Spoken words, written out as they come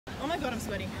god, I'm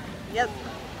sweating. Yep.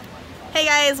 Hey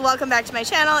guys, welcome back to my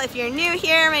channel. If you're new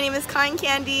here, my name is Cotton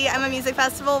Candy. I'm a music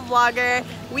festival vlogger.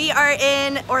 We are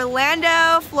in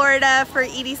Orlando, Florida for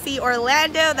EDC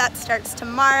Orlando. That starts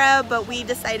tomorrow, but we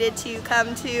decided to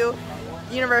come to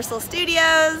Universal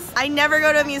Studios. I never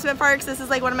go to amusement parks. This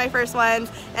is like one of my first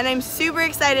ones, and I'm super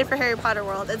excited for Harry Potter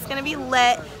World. It's gonna be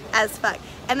lit as fuck.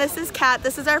 And this is Kat.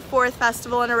 This is our 4th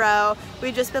festival in a row.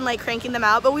 We've just been like cranking them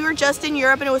out, but we were just in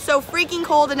Europe and it was so freaking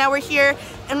cold, and now we're here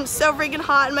and it's so freaking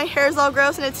hot and my hair is all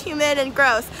gross and it's humid and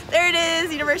gross. There it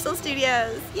is, Universal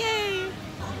Studios. Yay!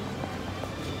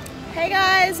 Hey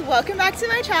guys, welcome back to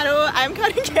my channel. I'm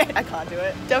Cotton Candy. I can't do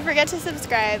it. Don't forget to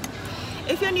subscribe.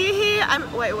 If you're new here,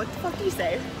 wait, what the fuck do you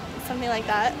say? Something like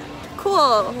that.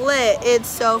 Cool, lit. It's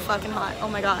so fucking hot. Oh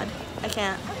my god. I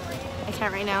can't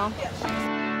right now.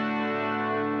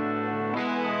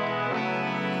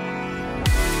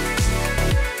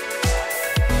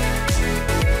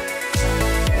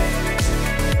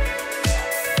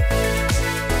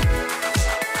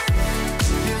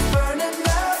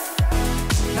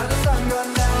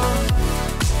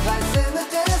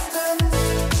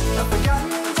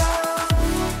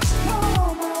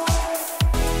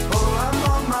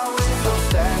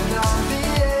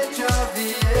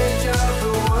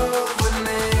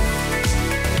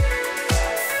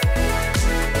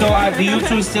 So do you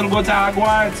two still go to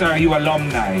Hogwarts, or are you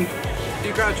alumni?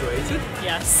 You graduated?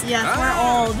 Yes. Yes, we're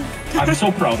old. I'm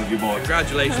so proud of you both.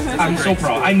 Congratulations. I'm so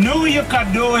proud. I knew you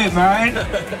could do it, man.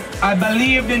 I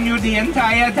believed in you the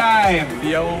entire time.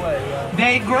 The old way, yeah.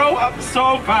 They grow up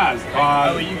so fast.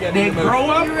 They grow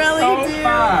up really so do.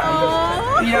 fast.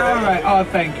 Aww. Yeah, all right. Oh,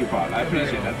 thank you, Paul. I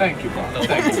appreciate that. Thank you, Paul.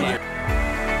 Thank you.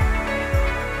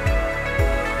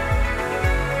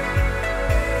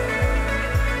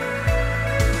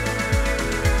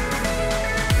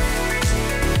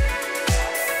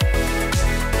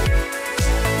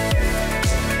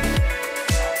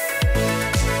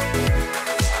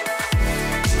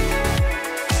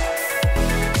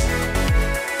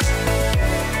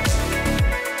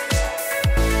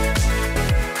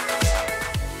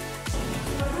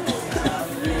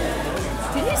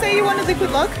 Didn't you say you wanted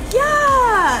liquid luck?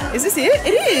 Yeah! Is this it?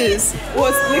 It is! Well,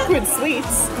 it's liquid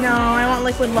sweets. No, I want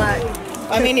liquid luck.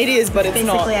 I mean, it is, but it's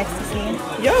Basically not.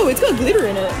 ecstasy. Yo, it's got glitter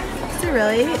in it. Is it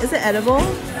really? Is it edible?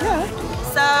 Yeah.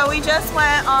 So we just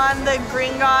went on the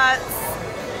Gringotts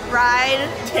ride.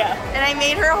 Yeah. And I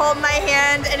made her hold my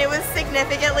hand, and it was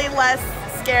significantly less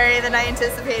scary than I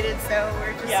anticipated, so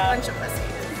we're just a bunch of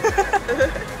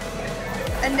pussies.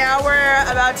 And now we're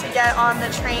about to get on the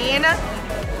train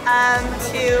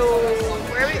to,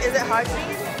 where are we, is it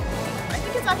Hogsmeade? I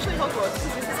think it's actually Hogwarts,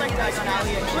 because this is like Diagon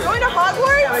Alley and shit. We're going to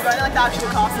Hogwarts? Yeah, we're going to like the actual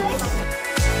castle.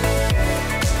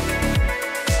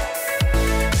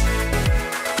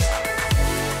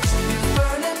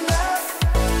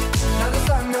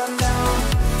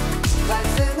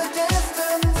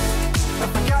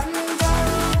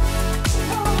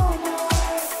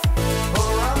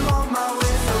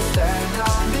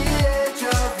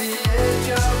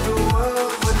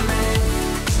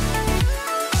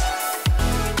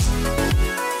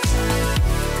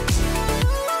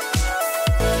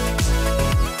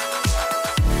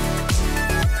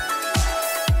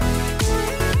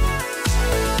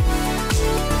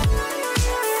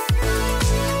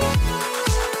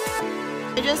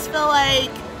 I just feel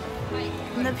like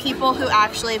the people who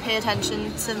actually pay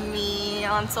attention to me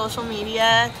on social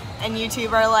media and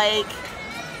YouTube are like,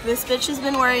 this bitch has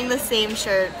been wearing the same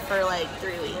shirt for like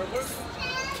 3 weeks.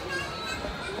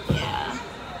 Yeah.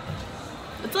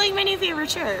 It's like my new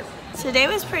favorite shirt. Today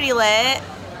was pretty lit.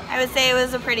 I would say it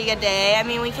was a pretty good day. I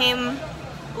mean, we came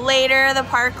later. The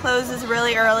park closes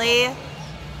really early.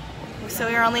 So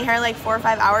we were only here like 4 or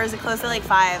 5 hours. It closed at like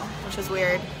 5, which was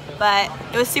weird. But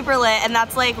it was super lit, and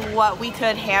that's like what we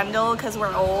could handle because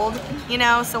we're old, you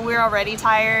know, so we're already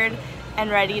tired and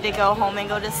ready to go home and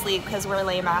go to sleep because we're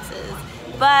lame asses.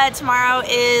 But tomorrow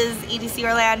is EDC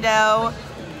Orlando,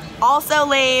 also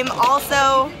lame,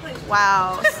 also,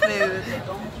 wow, smooth.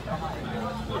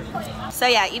 So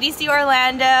yeah, EDC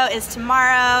Orlando is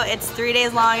tomorrow. It's 3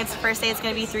 days long. It's the first day. It's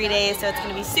gonna be 3 days, so it's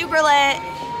gonna be super lit.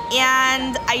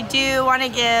 And I do want to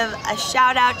give a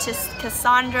shout out to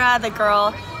Cassandra, the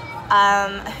girl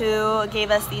who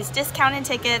gave us these discounted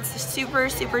tickets, super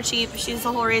cheap. She's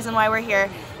the whole reason why we're here,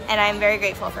 and I'm very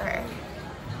grateful for her.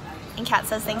 And Kat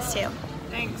says thanks too.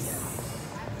 Thanks.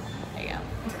 There you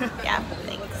go. Yeah,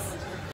 thanks.